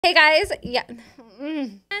Hey guys, yeah,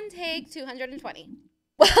 and take 220.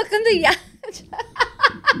 Welcome to Yeah.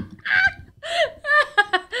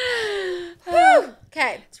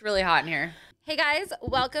 Okay. It's really hot in here. Hey guys,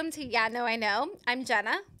 welcome to Yeah, No, I Know. I'm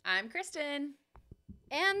Jenna, I'm Kristen.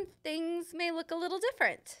 and things may look a little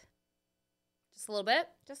different. Just a little bit.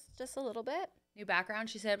 Just a little bit. New background.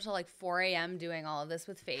 She stayed up till like 4 a.m. doing all of this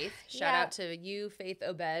with Faith. Shout Yeah. out to you, Faith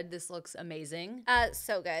Obed. This looks amazing.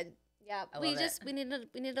 So good. Yeah, I love it.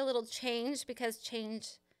 we need a little change because change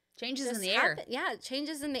Changes just in the air. Yeah,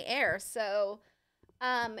 changes in the air. So,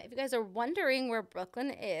 if you guys are wondering where Brooklyn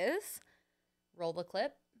is, Roll the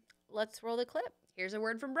clip. let's roll the clip. Here's a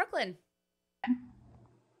word from Brooklyn.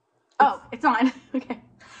 Oh, it's on. Okay.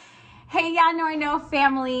 Hey, Yeah, No, I Know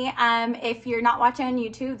family. If you're not watching on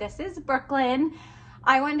YouTube, this is Brooklyn.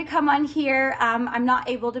 I wanted to come on here. I'm not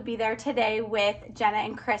able to be there today with Jenna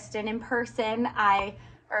and Kristen in person. I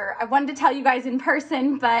wanted to tell you guys in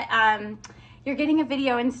person, but you're getting a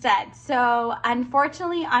video instead. So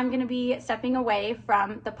unfortunately, I'm going to be stepping away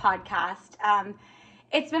from the podcast.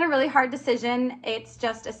 It's been a really hard decision. It's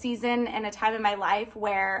just a season and a time in my life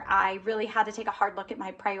where I really had to take a hard look at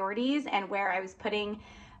my priorities and where I was putting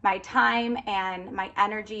my time and my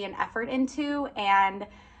energy and effort into. And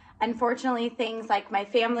unfortunately, things like my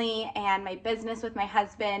family and my business with my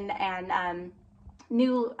husband and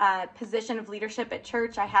new position of leadership at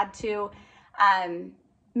church, I had to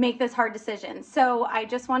make this hard decision. So I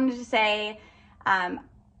just wanted to say,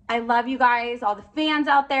 I love you guys, all the fans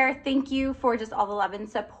out there. Thank you for just all the love and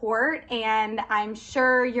support. And I'm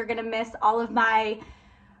sure you're going to miss all of my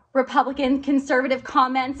Republican conservative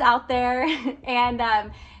comments out there.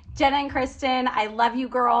 And Jenna and Kristen, I love you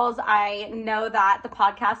girls. I know that the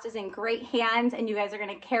podcast is in great hands and you guys are going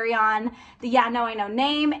to carry on the Yeah, No, I Know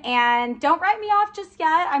name. And don't write me off just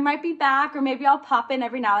yet. I might be back, or maybe I'll pop in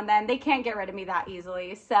every now and then. They can't get rid of me that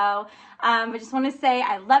easily. So I just want to say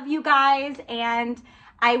I love you guys and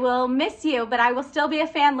I will miss you, but I will still be a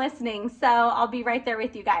fan listening. So I'll be right there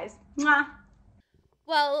with you guys. Mwah.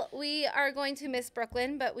 Well, we are going to miss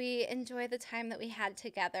Brooklyn, but we enjoy the time that we had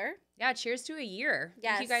together. Yeah, cheers to a year.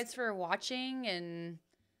 Yes. Thank you guys for watching and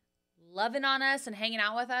loving on us and hanging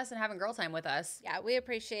out with us and having girl time with us. Yeah, we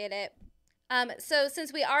appreciate it. So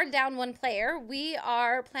since we are down one player, we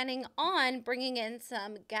are planning on bringing in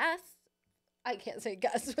some guests. I can't say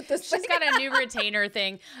guests with this. She's got a new retainer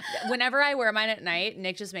thing. Whenever I wear mine at night,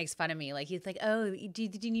 Nick just makes fun of me. Like, he's like, oh,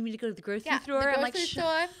 did you need me to go to the grocery store? The I'm like, grocery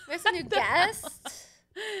store. There's a new guest.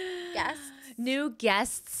 New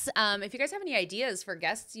guests. If you guys have any ideas for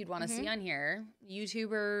guests you'd want to see on here,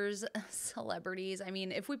 YouTubers, celebrities. I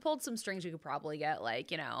mean, if we pulled some strings, we could probably get like,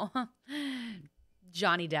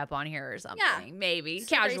 Johnny Depp on here or something. Yeah. Maybe.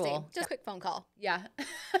 Super Casual. easy. Just a quick phone call. Yeah.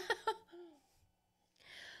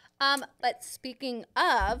 But speaking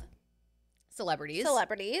of Celebrities.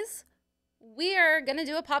 we are going to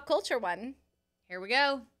do a pop culture one. Here we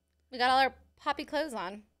go. We got all our poppy clothes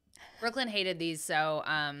on. Brooklyn hated these, so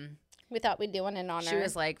We thought we'd do one in honor. she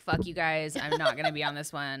was like, fuck you guys. I'm not going to be on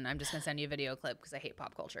this one. I'm just going to send you a video clip because I hate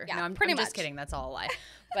pop culture. Yeah, no, I'm pretty just much. kidding. That's all a lie.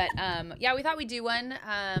 But yeah, we thought we'd do one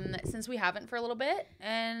since we haven't for a little bit.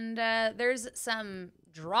 And there's some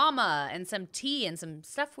drama and some tea and some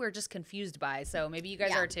stuff we're just confused by. So maybe you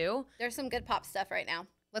guys are too. There's some good pop stuff right now.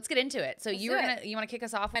 Let's get into it. So you want to kick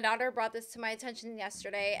us off? My daughter brought this to my attention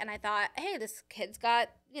yesterday, and I thought, hey, this kid's got,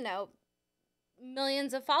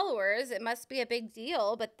 millions of followers. It must be a big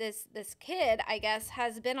deal. But this kid, I guess,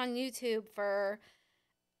 has been on YouTube for,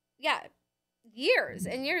 years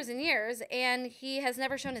and years and years, and he has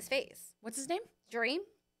never shown his face. What's his name? Dream?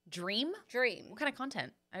 Dream? Dream. What kind of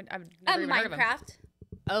content? I've never even heard of him. Minecraft.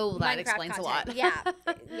 Oh, that Minecraft explains content. a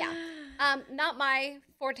lot. Yeah. Not my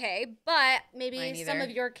forte, but maybe Mine some either.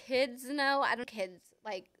 of your kids know. I don't kids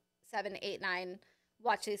like 7, 8, 9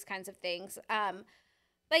 watch these kinds of things.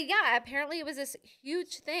 But yeah, apparently it was this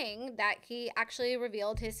huge thing that he actually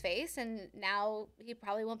revealed his face, and now he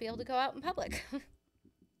probably won't be able to go out in public.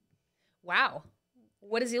 Wow.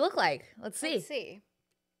 What does he look like? Let's see. Let's see.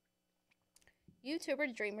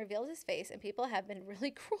 YouTuber Dream revealed his face, and people have been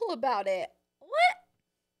really cruel about it. What?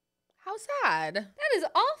 How sad. That is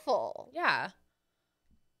awful. Yeah.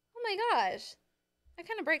 Oh my gosh. That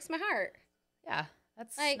kind of breaks my heart. Yeah.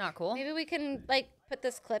 That's Like, not cool. Maybe we can put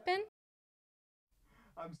this clip in.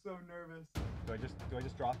 I'm so nervous. Do I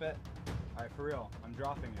just drop it? All right, for real. I'm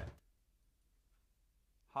dropping it.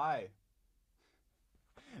 Hi.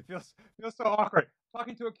 It feels so awkward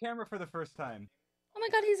talking to a camera for the first time. Oh my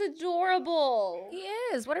god, he's adorable. He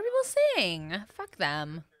is. What are people saying? Fuck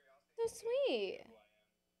them. So sweet.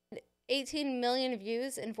 18 million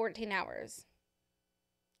views in 14 hours.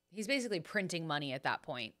 He's basically printing money at that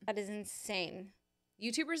point. That is insane.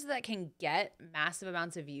 YouTubers that can get massive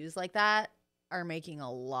amounts of views like that are making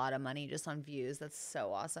a lot of money just on views. That's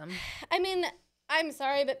so awesome. I mean, I'm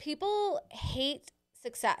sorry, but people hate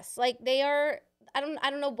success. Like they are, I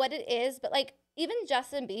don't know what it is, but like even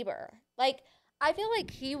Justin Bieber, like I feel like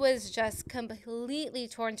he was just completely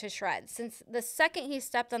torn to shreds since the second he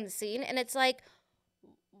stepped on the scene. And it's like,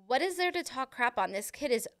 what is there to talk crap on? This kid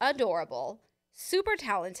is adorable, super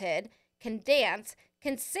talented, can dance,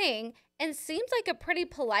 can sing, and seems like a pretty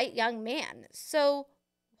polite young man. So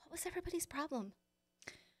what was everybody's problem?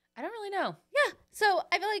 I don't really know. Yeah. So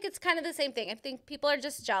I feel like it's kind of the same thing. I think people are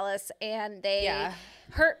just jealous and they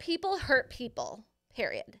hurt people,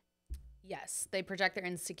 period. Yes, they project their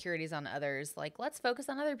insecurities on others. Like, let's focus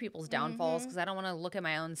on other people's downfalls because I don't want to look at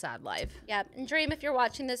my own sad life. Yeah. And Dream, if you're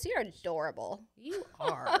watching this, you're adorable. You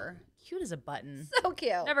are. Cute as a button. So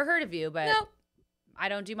cute. Never heard of you, but Nope. I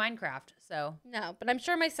don't do Minecraft, so. No, but I'm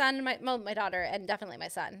sure my son, my daughter, and definitely my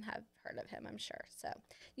son have heard of him, I'm sure. So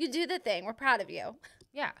you do the thing. We're proud of you.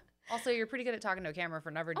 Yeah. Also, you're pretty good at talking to a camera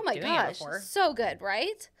for never Oh my doing gosh. it before. So good,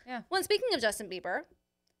 right? Yeah. Well, and speaking of Justin Bieber,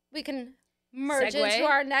 we can merge Segue. into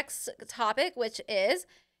our next topic, which is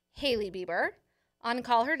Hailey Bieber on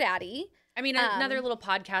Call Her Daddy. I mean, another little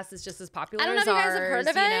podcast is just as popular I don't know as if you guys ours, have heard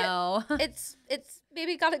of you it. know. It's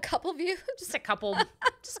maybe got a couple views. just a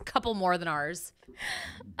couple more than ours.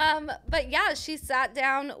 But yeah, she sat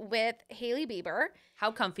down with Hailey Bieber.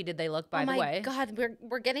 How comfy did they look, by the Oh way? my God,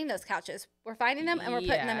 we're getting those couches. We're finding them and we're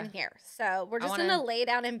putting them Yeah. in here. So we're just wanna- gonna lay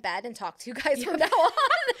down in bed and talk to you guys from now on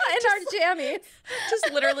in our jammies.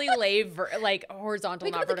 Just literally lay like horizontal,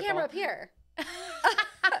 We can not put the vertical. camera up here.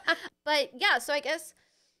 But yeah, so I guess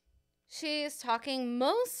she's talking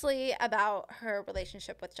mostly about her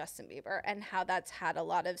relationship with Justin Bieber and how that's had a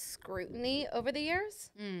lot of scrutiny over the years.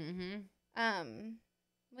 Mm-hmm.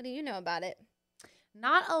 What do you know about it?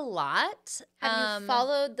 Not a lot. Have you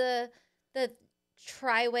followed the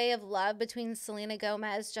tri-way of love between Selena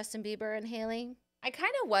Gomez, Justin Bieber, and Hailey? I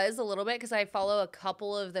kind of was a little bit because I follow a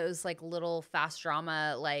couple of those like little fast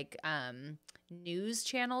drama like news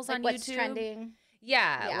channels Like on what's YouTube. trending?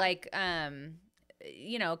 Yeah, Yeah. like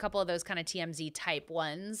you know, a couple of those kind of TMZ type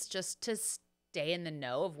ones just to stay in the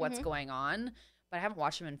know of what's going on. But I haven't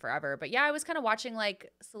watched them in forever. But yeah, I was kind of watching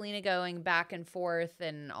like Selena going back and forth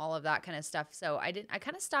and all of that kind of stuff. So I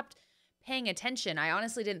kind of stopped paying attention. I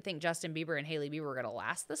honestly didn't think Justin Bieber and Hailey Bieber were going to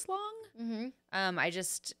last this long. Mm-hmm. I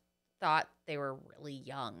just thought they were really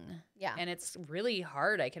young. Yeah. And it's really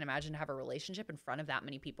hard, I can imagine, to have a relationship in front of that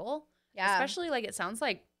many people. Yeah. Especially like it sounds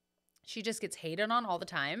like she just gets hated on all the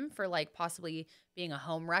time for like possibly being a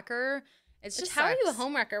home wrecker. It's Which, just how are you a sucks.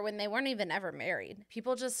 homewrecker when they weren't even ever married?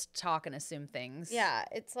 People just talk and assume things. Yeah,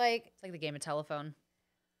 it's like It's like the game of telephone.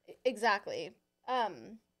 exactly.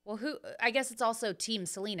 Well, I guess it's also Team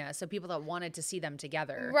Selena, so people that wanted to see them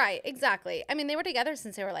together. Right, exactly. I mean, they were together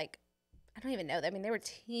since they were like, I don't even know. I mean, they were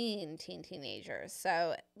teenagers,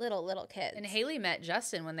 so little kids. And Hailey met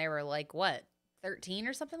Justin when they were like, what, 13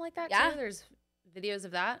 or something like that? Yeah. Too? There's videos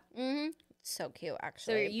of that. Mm-hmm. So cute, So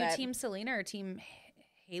actually. are you but Team Selena or Team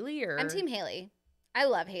Hailey? Or I'm Team Hailey. I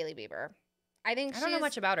love Hailey Bieber. I think I don't know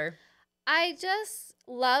much about her. I just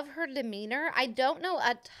love her demeanor. I don't know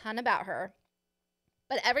a ton about her,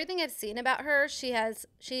 but everything I've seen about her,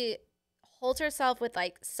 she holds herself with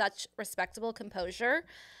like such respectable composure.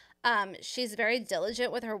 She's very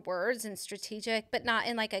diligent with her words and strategic, but not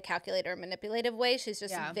in like a calculator or manipulative way. She's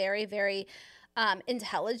just very, very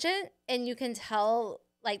intelligent, and you can tell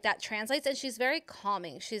like that translates, and she's very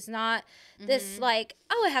calming. She's not this like,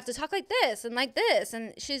 oh, I have to talk like this,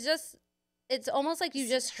 and she's just, it's almost like you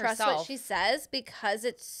just trust what herself. she says because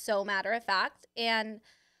it's so matter of fact. And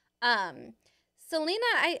Selena,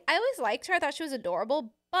 I always liked her. I thought she was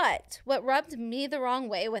adorable, but what rubbed me the wrong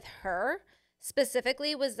way with her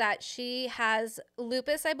specifically was that she has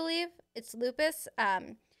lupus, I believe. It's lupus.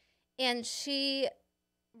 And she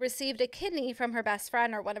received a kidney from her best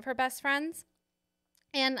friend or one of her best friends.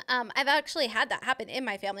 And I've actually had that happen in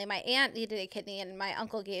my family. My aunt needed a kidney, and my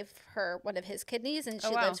uncle gave her one of his kidneys, and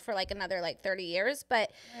she wow. lived for like another like 30 years.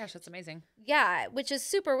 But Oh my gosh, that's amazing. yeah, which is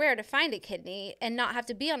super rare to find a kidney and not have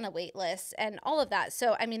to be on the wait list and all of that.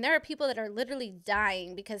 So, I mean, there are people that are literally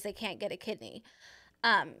dying because they can't get a kidney.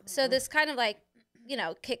 So this kind of like, you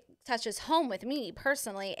know, touches home with me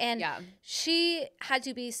personally. And Yeah. she had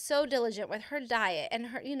to be so diligent with her diet and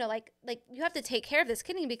her, you know, like you have to take care of this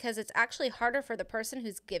kidney because it's actually harder for the person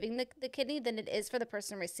who's giving the kidney than it is for the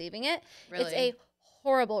person receiving it. It's Really? a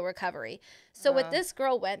horrible recovery. So what this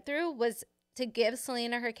girl went through was to give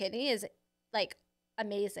Selena her kidney is like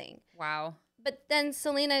amazing. Wow. But then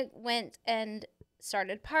Selena went and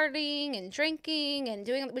started partying and drinking and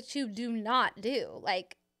doing, which you do not do.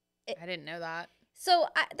 Like, I didn't know that. so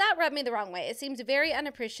that rubbed me the wrong way. It seemed very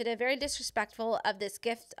unappreciative, very disrespectful of this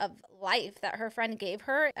gift of life that her friend gave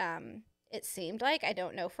her. It seemed like, I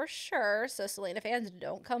don't know for sure, so Selena fans,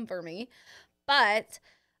 don't come for me. But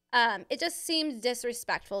it just seemed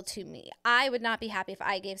disrespectful to me. I would not be happy if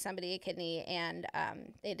I gave somebody a kidney and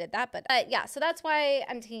they did that. But yeah, so that's why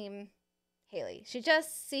I'm team Hailey. She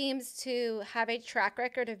just seems to have a track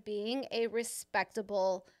record of being a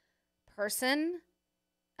respectable person,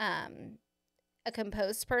 a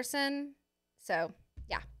composed person. So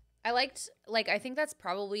yeah. I think that's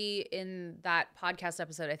probably in that podcast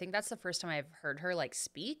episode. I think that's the first time I've heard her like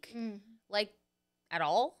speak like at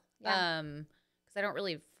all. Yeah. Because I don't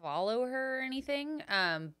really follow her or anything.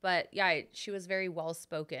 But yeah, she was very well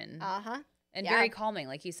spoken. And Yeah. very calming,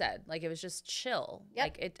 like you said. Like, it was just chill. Yep.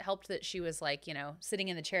 Like, it helped that she was, like, you know, sitting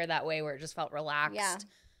in the chair that way where it just felt relaxed.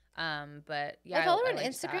 Yeah. But, yeah, I follow her on liked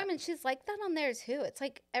Instagram, that. and she's like that on there, too. It's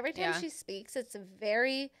like every time Yeah. she speaks, it's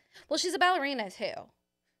very, well, she's a ballerina, too.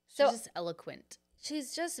 She's So just eloquent.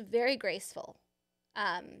 she's just very graceful. So,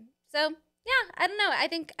 yeah, I don't know. I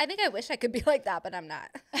think I wish I could be like that, but I'm not.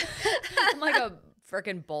 I'm like a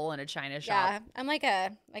freaking bowl in a china shop. Yeah, I'm like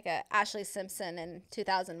a Ashley Simpson in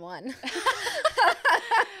 2001.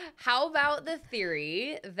 How about the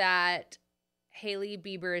theory that Hailey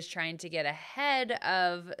Bieber is trying to get ahead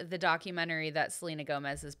of the documentary that Selena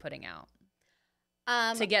Gomez is putting out?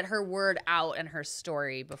 To get her word out and her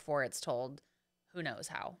story before it's told who knows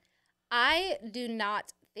how. I do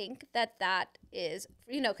not think that is,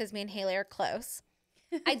 because me and Hailey are close.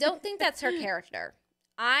 I don't think that's her character.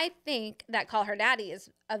 I think that Call Her Daddy is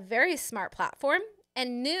a very smart platform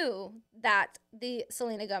and knew that the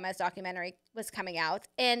Selena Gomez documentary was coming out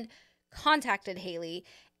and contacted Hailey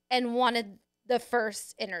and wanted the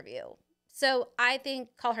first interview. So I think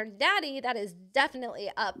Call Her Daddy, that is definitely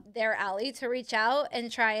up their alley to reach out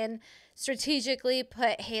and try and strategically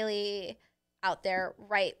put Hailey out there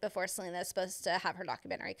right before Selena is supposed to have her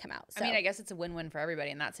documentary come out. So, I mean, I guess it's a win-win for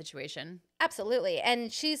everybody in that situation. absolutely.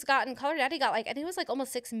 And Call Her Daddy got I think it was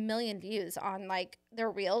almost 6 million views on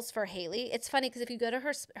their reels for Hailey. It's funny because if you go to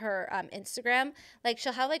her Instagram,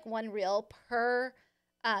 she'll have one reel per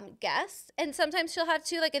guest. And sometimes she'll have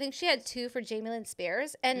two, I think she had 2 for Jamie Lynn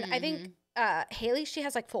Spears. And I think Hailey, she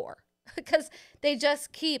has 4 because they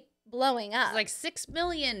just keep blowing up. It's 6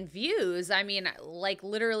 million views. I mean,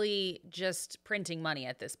 literally just printing money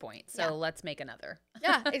at this point. So Yeah. let's make another.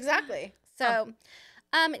 Yeah, exactly. So,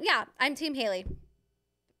 yeah, I'm Team Hailey.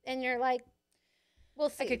 And you're we'll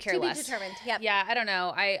see. I could care to less. be determined. Yep. Yeah, I don't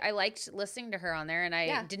know. I liked listening to her on there, and I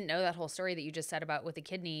Yeah. didn't know that whole story that you just said about with the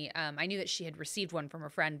kidney. I knew that she had received one from a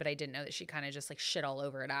friend, but I didn't know that she kind of just shit all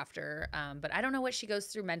over it after. But I don't know what she goes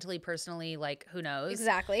through mentally, personally. Who knows?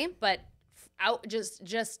 Exactly. But out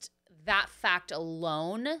just that fact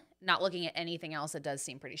alone, not looking at anything else, it does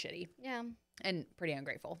seem pretty shitty Yeah. and pretty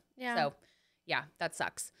ungrateful. Yeah. So, yeah, that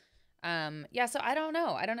sucks. Yeah. So I don't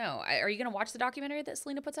know. Are you gonna watch the documentary that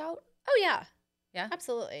Selena puts out? Oh, yeah. Yeah?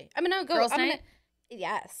 Absolutely. I'm going to go. Girls' night?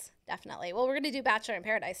 Yes, definitely. Well, we're going to do Bachelor in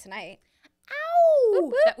Paradise tonight. Ow! Whoop,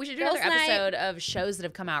 whoop. We should do Girls' another night. episode of shows that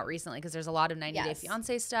have come out recently because there's a lot of 90 Day Yes.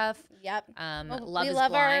 Fiance stuff. Yep. Love we is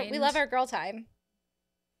love Blind. we love our girl time.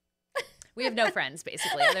 We have no friends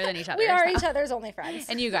basically other than each other. We are so. each other's only friends.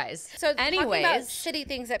 And you guys. So talking about anyways, shitty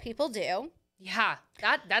things that people do. yeah,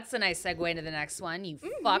 that's a nice segue into the next one. You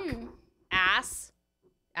fuck ass,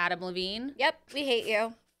 Adam Levine. Yep, we hate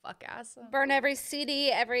you. Fuck ass. Burn every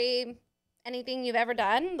CD, anything you've ever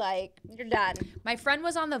done. You're done. My friend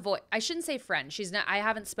was on The Voice. I shouldn't say friend. She's not. I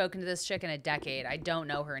haven't spoken to this chick in a decade. I don't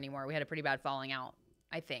know her anymore. We had a pretty bad falling out,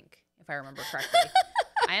 I think, if I remember correctly.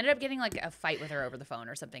 I ended up getting a fight with her over the phone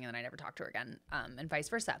or something, and then I never talked to her again, and vice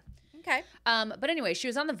versa. Okay. But anyway, she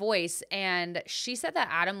was on The Voice, and she said that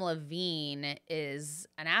Adam Levine is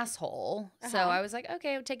an asshole. So Uh-huh. I was like,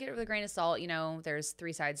 okay, I'll take it with a grain of salt. There's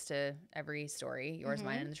 3 sides to every story, yours,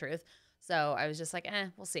 mine, and the truth. So I was just like,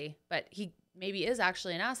 we'll see. But he maybe is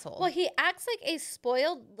actually an asshole. Well, he acts like a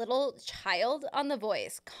spoiled little child on The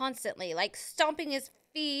Voice constantly, stomping his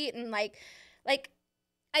feet and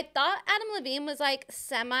I thought Adam Levine was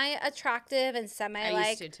semi-attractive and I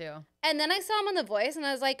used to too. and then I saw him on The Voice and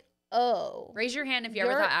I was like, oh, Raise your hand if you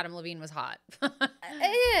ever You're- thought Adam Levine was hot.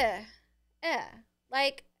 yeah.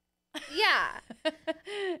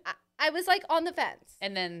 I was on the fence.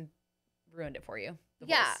 And then ruined it for you. The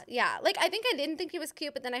Yeah, Voice. yeah. I think I didn't think he was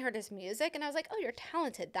cute, but then I heard his music and I was like, oh, you're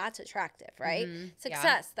talented. That's attractive, right? Mhm, yeah.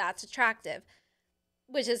 Success, that's attractive.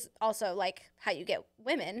 Which is also how you get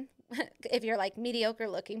women. If you're mediocre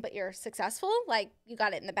looking, but you're successful, you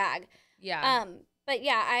got it in the bag. Yeah. But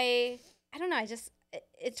yeah, I don't know.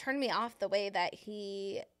 It turned me off the way that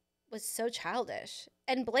he was so childish.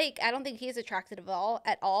 And Blake, I don't think he's attracted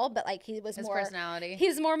at all, but like he was His more personality.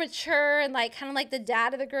 He's more mature and like kind of like the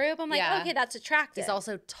dad of the group. I'm like, Yeah. okay, that's attractive. He's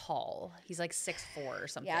also tall. He's like 6'4" or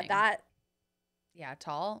something. Yeah,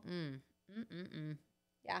 tall.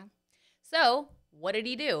 Yeah. So, what did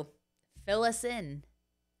he do? Fill us in.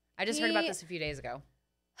 I just heard about this a few days ago.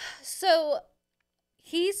 So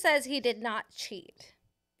he says he did not cheat.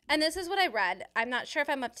 And this is what I read. I'm not sure if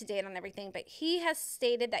I'm up to date on everything, but he has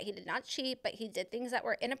stated that he did not cheat, but he did things that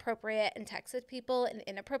were inappropriate and texted people in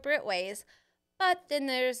inappropriate ways. But then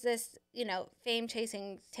there's this, fame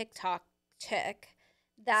chasing TikTok chick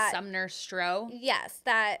that Sumner Stroh. Yes,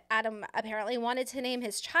 that Adam apparently wanted to name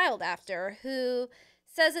his child after, who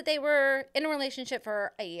says that they were in a relationship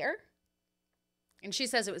for a year. And she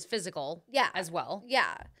says it was physical as well.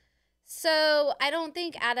 Yeah. So I don't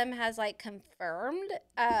think Adam has like confirmed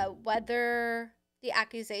whether the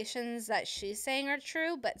accusations that she's saying are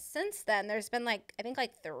true. But since then, there's been I think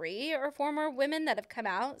 3 or 4 more women that have come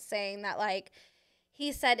out saying that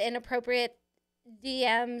he said inappropriate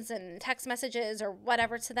DMs and text messages or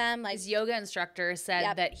whatever to them. His yoga instructor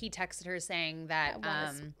said that he texted her saying that I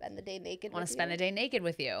want to spend the day naked. Want to spend a day naked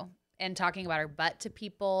with you, and talking about her butt to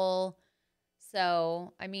people.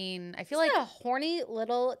 So, I mean, I feel like a horny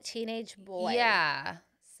little teenage boy. Yeah.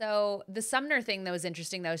 So the Sumner thing that was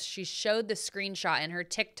interesting, though, she showed the screenshot in her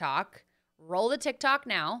TikTok. Roll the TikTok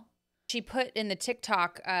now. She put in the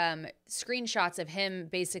TikTok screenshots of him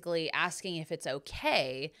basically asking if it's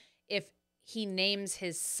okay if he names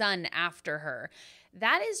his son after her.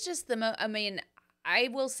 That is just I mean, I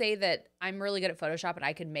will say that I'm really good at Photoshop and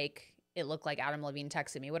I could make it look like Adam Levine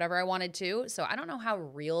texted me whatever I wanted to. So I don't know how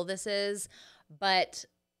real this is, but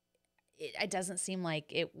it doesn't seem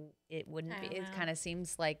like it wouldn't be. It kind of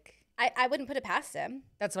seems like I wouldn't put it past him.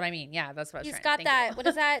 That's what I mean. Yeah, that's what I was He's trying got to that. What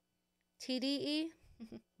is that? TDE?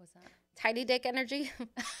 What's that? Tiny dick energy.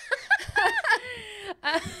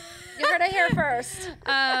 You heard it here first.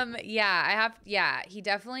 Yeah, he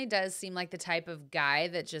definitely does seem like the type of guy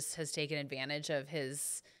that just has taken advantage of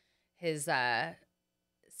his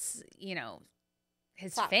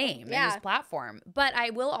Platform. fame and his platform. But I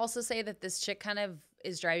will also say that this chick kind of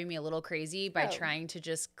is driving me a little crazy by trying to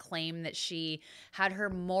just claim that she had her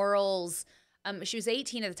morals. She was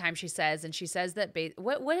 18 at the time, she says, and she says that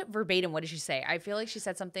what verbatim, what did she say? I feel like she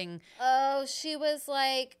said something. Oh, she was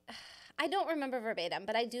like, I don't remember verbatim,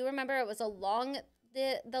 but I do remember it was along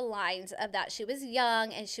the lines of that she was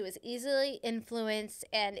young and she was easily influenced,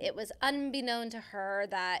 and it was unbeknown to her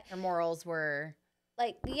that her morals were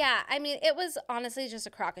I mean, it was honestly just a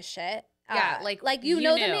crock of shit. Yeah, you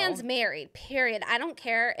know the man's married, period. I don't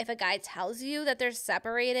care if a guy tells you that they're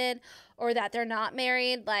separated or that they're not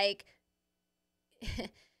married.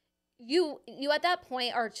 You at that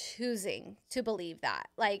point are choosing to believe that.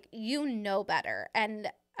 You know better. And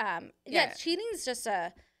cheating is just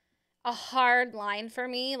a hard line for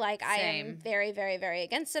me. I am very, very, very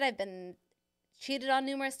against it. I've been cheated on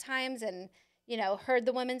numerous times and heard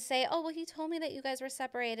the women say, oh, well, he told me that you guys were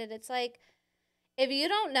separated. It's if you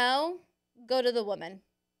don't know, go to the woman.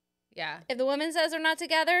 Yeah. If the woman says they're not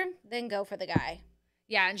together, then go for the guy.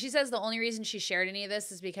 Yeah, and she says the only reason she shared any of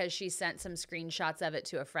this is because she sent some screenshots of it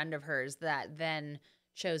to a friend of hers that then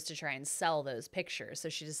chose to try and sell those pictures. So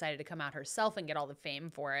she decided to come out herself and get all the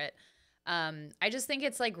fame for it. I just think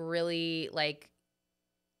it's really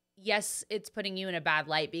yes, it's putting you in a bad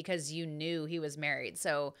light because you knew he was married.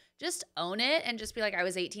 So just own it and just be like, I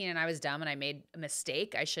was 18 and I was dumb and I made a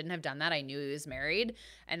mistake. I shouldn't have done that. I knew he was married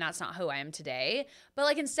and that's not who I am today.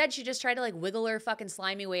 But instead she just tried to wiggle her fucking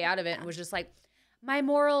slimy way out of it and was just like, my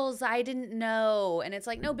morals, I didn't know. And it's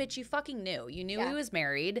no, bitch, you fucking knew. You knew he was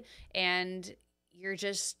married and you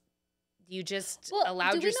just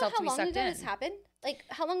allowed yourself to be sucked in. How long ago this happened?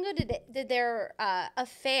 How long ago did their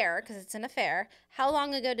affair, because it's an affair, how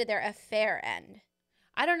long ago did their affair end?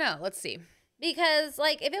 I don't know. Let's see. Because,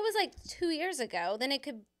 if it was, 2 years ago, then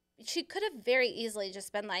she could have very easily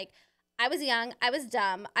just been I was young, I was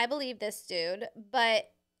dumb, I believe this dude,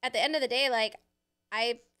 but at the end of the day,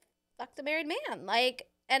 I fucked a married man,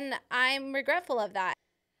 and I'm regretful of that.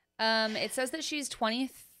 It says that she's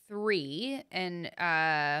 23, and, This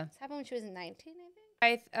happened when she was 19,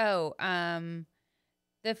 I think?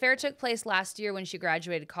 The affair took place last year when she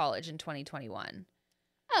graduated college in 2021.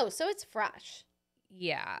 Oh, so it's fresh.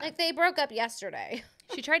 Yeah. They broke up yesterday.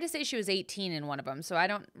 She tried to say she was 18 in one of them, so I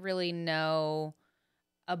don't really know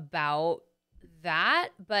about that.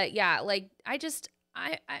 But yeah,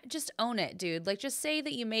 I just own it, dude. Like, just say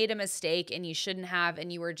that you made a mistake and you shouldn't have,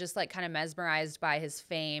 and you were just like kind of mesmerized by his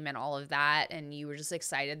fame and all of that, and you were just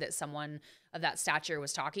excited that someone of that stature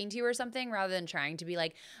was talking to you or something, rather than trying to be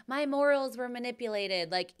like, my morals were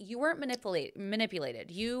manipulated. Like, you weren't manipulated.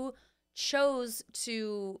 You chose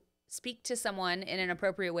to speak to someone in an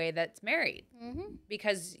appropriate way that's married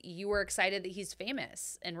because you were excited that he's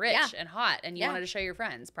famous and rich and hot, and you wanted to show your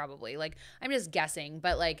friends, probably. Like, I'm just guessing,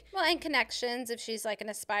 but like, well, and connections, if she's like an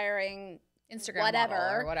aspiring Instagram whatever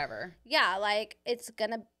model or whatever. Yeah, like, it's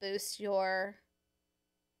gonna boost your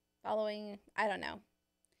following, I don't know,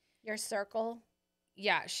 your circle.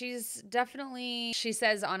 Yeah, she's definitely, she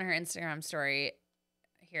says on her Instagram story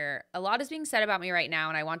here, a lot is being said about me right now,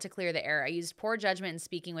 and I want to clear the air. I used poor judgment in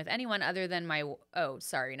speaking with anyone other than my, oh,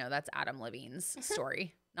 sorry, no, that's Adam Levine's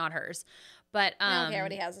story, not hers. But I don't care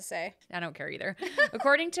what he has to say. I don't care either.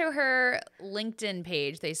 According to her LinkedIn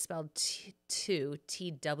page, they spelled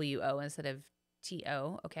T-W-O instead of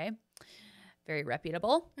T-O, okay? Very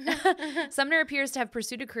reputable. Sumner appears to have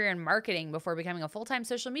pursued a career in marketing before becoming a full-time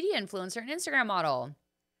social media influencer and Instagram model.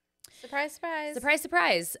 Surprise, surprise. Surprise,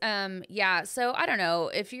 surprise. Yeah, so I don't know.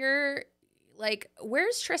 If you're like,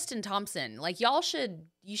 where's Tristan Thompson? Like, you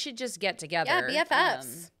should just get together. Yeah,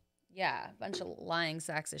 BFFs. Yeah, a bunch of lying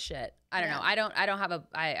sacks of shit. I don't know. Yeah.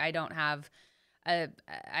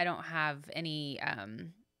 I don't have any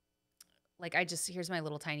like, here's my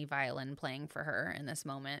little tiny violin playing for her in this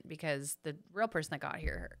moment, because the real person that got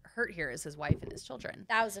hurt here is his wife and his children.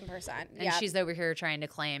 1000%. And she's over here trying to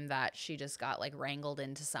claim that she just got like wrangled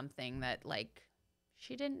into something that like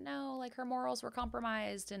she didn't know, like her morals were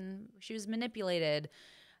compromised and she was manipulated.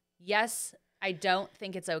 Yes, I don't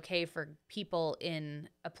think it's okay for people in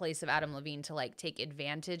a place of Adam Levine to like take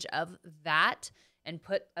advantage of that and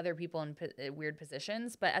put other people in weird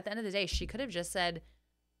positions. But at the end of the day, she could have just said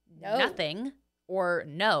nothing, or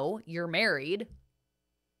no, you're married.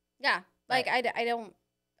 Yeah. Like,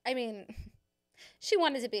 I mean, she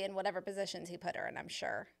wanted to be in whatever positions he put her in, I'm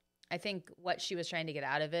sure. I think what she was trying to get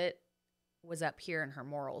out of it was up here and her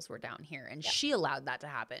morals were down here, and she allowed that to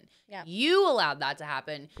happen. Yeah. You allowed that to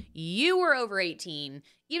happen. You were over 18.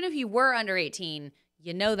 Even if you were under 18,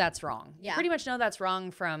 you know that's wrong. You pretty much know that's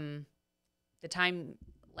wrong from the time,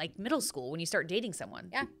 like middle school, when you start dating someone.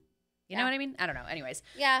 Yeah. You know what I mean? I don't know. Anyways.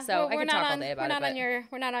 Yeah. So I could talk all day about it.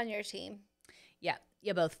 We're not on your team. Yeah.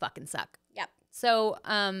 You both fucking suck. Yep. So,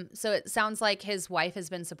 so it sounds like his wife has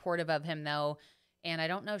been supportive of him, though. And I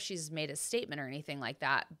don't know if she's made a statement or anything like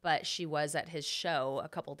that, but she was at his show a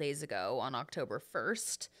couple days ago on October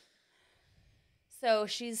 1st. So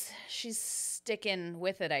she's sticking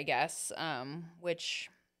with it, I guess. Which,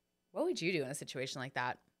 what would you do in a situation like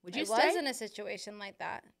that? Would you stay? I was in a situation like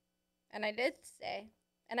that, and I did stay.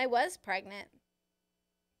 And I was pregnant.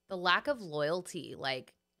 The lack of loyalty,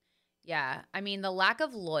 like, yeah. I mean, the lack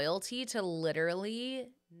of loyalty to literally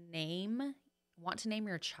want to name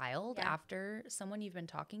your child after someone you've been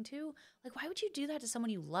talking to. Like, why would you do that to someone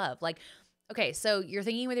you love? Like, okay, so you're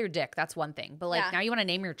thinking with your dick, that's one thing. But, like, now you want to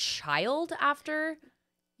name your child after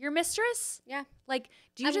your mistress? Yeah. Like,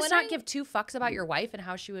 do you not give two fucks about your wife and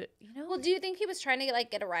how she would, you know? Well, do you think he was trying to, like,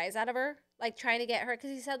 get a rise out of her? Like, trying to get her?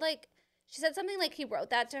 Because he said, like, she said something like he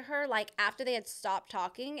wrote that to her, like, after they had stopped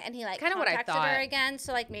talking, and he, like, contacted her again.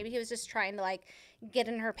 So, like, maybe he was just trying to, like, get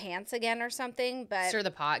in her pants again or something. But stir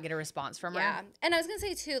the pot, get a response from her. Yeah. And I was going to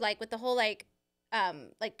say, too, like, with the whole, like,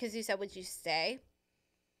 because you said, would you stay?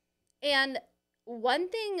 And one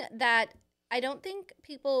thing that I don't think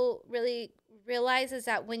people really realize is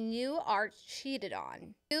that when you are cheated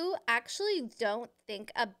on, you actually don't think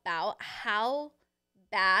about how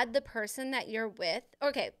bad the person that you're with,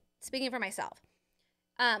 okay, speaking for myself,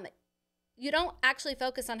 you don't actually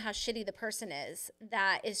focus on how shitty the person is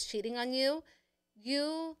that is cheating on you.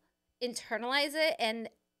 You internalize it and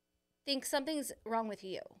think something's wrong with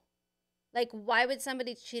you. Like, why would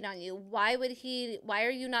somebody cheat on you? Why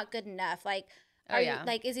are you not good enough? Like, you,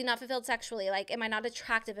 like, is he not fulfilled sexually? Like, am I not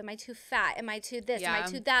attractive? Am I too fat? Am I too this? Am I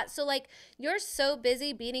too that? So, like, you're so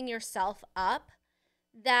busy beating yourself up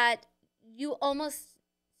that you almost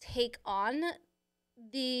take on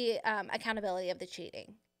the accountability of the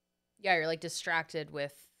cheating. Yeah, you're like distracted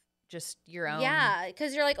with just your own. Yeah,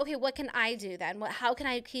 because you're like, okay, what can I do then? How can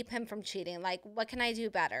I keep him from cheating? Like, what can I do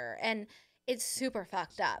better? And it's super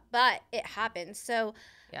fucked up, but it happens. So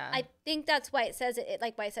yeah, I think that's why it says it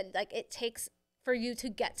like why I said, like, it takes for you to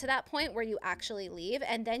get to that point where you actually leave,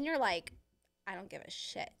 and then you're like, I don't give a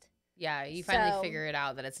shit. Yeah, you finally So- figure it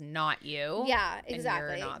out that it's not you. Yeah,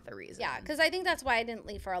 exactly. And you're not the reason. Yeah, because I think that's why I didn't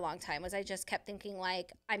leave for a long time. Was I just kept thinking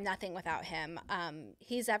like I'm nothing without him.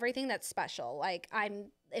 He's everything that's special. Like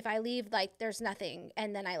if I leave, like there's nothing.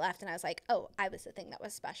 And then I left, and I was like, oh, I was the thing that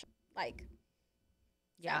was special. Like,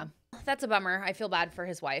 Yeah. That's a bummer. I feel bad for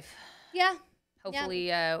his wife. yeah, Hopefully,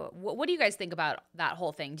 what do you guys think about that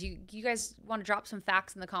whole thing? Do you guys want to drop some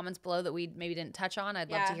facts in the comments below that we maybe didn't touch on? I'd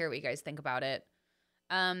love to Yeah. hear what you guys think about it.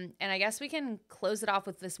 And I guess we can close it off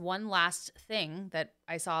with this one last thing that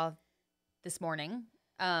I saw this morning.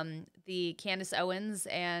 The Candace Owens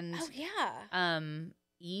and oh yeah,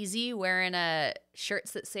 Yeezy wearing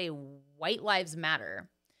shirts that say "White Lives Matter."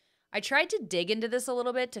 I tried to dig into this a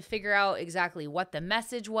little bit to figure out exactly what the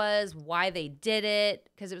message was, why they did it,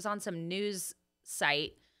 because it was on some news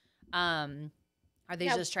site. Are they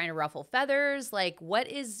Yeah. just trying to ruffle feathers? Like,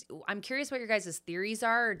 I'm curious what your guys' theories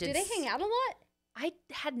are. Or do they hang out a lot? I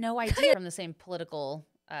had no idea from the same political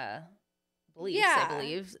beliefs, Yeah. I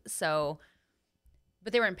believe. So,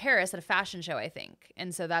 but they were in Paris at a fashion show, I think.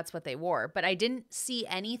 And so that's what they wore. But I didn't see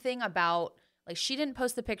anything about, like, she didn't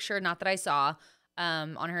post the picture, not that I saw,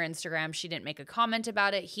 on her Instagram. She didn't make a comment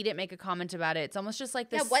about it. He didn't make a comment about it. It's almost just like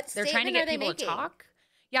this. Yeah, what they're trying to statement get are they people to making? talk.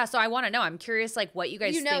 Yeah, so I want to know. I'm curious, like, what you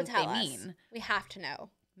guys think tell they us. mean. We have to know.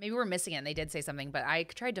 Maybe we're missing it. And they did say something, but I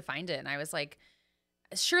tried to find it, and I was like,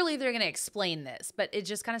 surely they're going to explain this. But it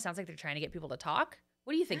just kind of sounds like they're trying to get people to talk.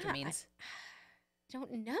 What do you think Yeah, it means? I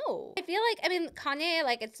don't know. I feel like, I mean, Kanye,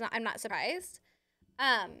 like, I'm not surprised.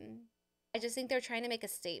 I just think they're trying to make a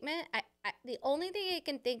statement. The only thing I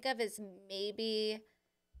can think of is maybe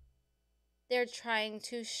they're trying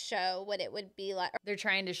to show what it would be like. They're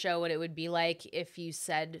trying to show what it would be like if you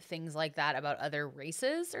said things like that about other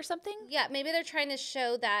races or something. Yeah, maybe they're trying to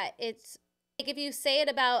show that it's like if you say it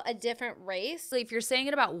about a different race, So if you're saying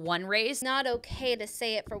it about one race, it's not okay to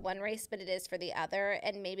say it for one race, but it is for the other.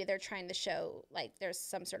 And maybe they're trying to show like there's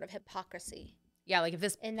some sort of hypocrisy. yeah, like if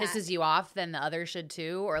this In that- pisses you off, then the other should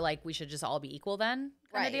too, or like we should just all be equal then,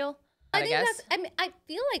 kind Right. of deal. I I think guess. that's. I mean, I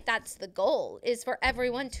feel like that's the goal is for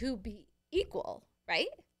everyone to be equal, right?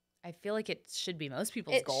 I feel like it should be most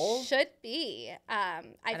people's It goal. should be. I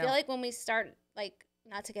feel don't- like when we start, like,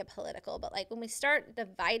 not to get political, but like when we start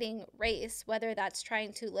dividing race, whether that's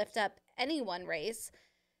trying to lift up any one race,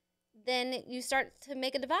 then you start to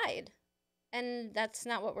make a divide, and that's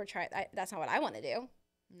not what we're trying. That's not what I want to do.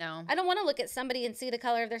 No, I don't want to look at somebody and see the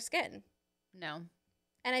color of their skin. no.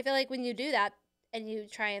 And I feel like when you do that and you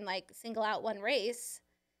try and like single out one race,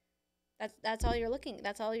 that's all you're looking.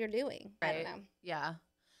 That's all you're doing. I don't Right. know. Yeah.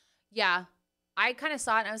 Yeah. I kind of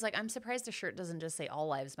saw it and I was like, I'm surprised the shirt doesn't just say all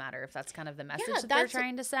lives matter if that's kind of the message that they're that's-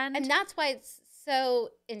 trying to send. And that's why it's so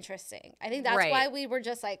interesting. I think that's Right. why we were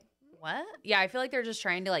just like, what? Yeah, I feel like they're just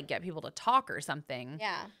trying to like get people to talk or something.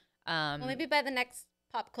 yeah. Um Well, maybe by the next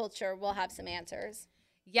pop culture, we'll have some answers.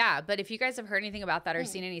 Yeah, but if you guys have heard anything about that or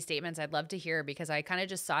seen any statements, I'd love to hear because I kind of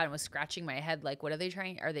just saw it and was scratching my head. Like, what are they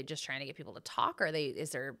trying? Are they just trying to get people to talk? Or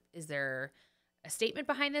is there a statement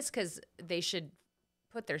behind this? Because they should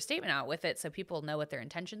put their statement out with it so people know what their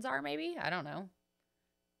intentions are. Maybe I don't know.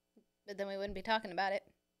 But then we wouldn't be talking about it.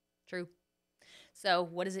 True. So,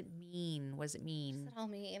 what does it mean? What does it What mean? does it all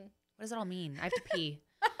mean? What does it all mean? I have to pee.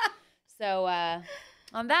 So,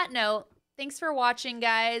 on that note, thanks for watching,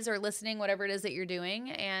 guys, or listening, whatever it is that you're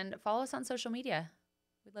doing, and follow us on social media.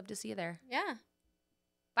 We'd love to see you there. Yeah.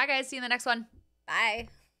 Bye, guys. See you in the next one. Bye.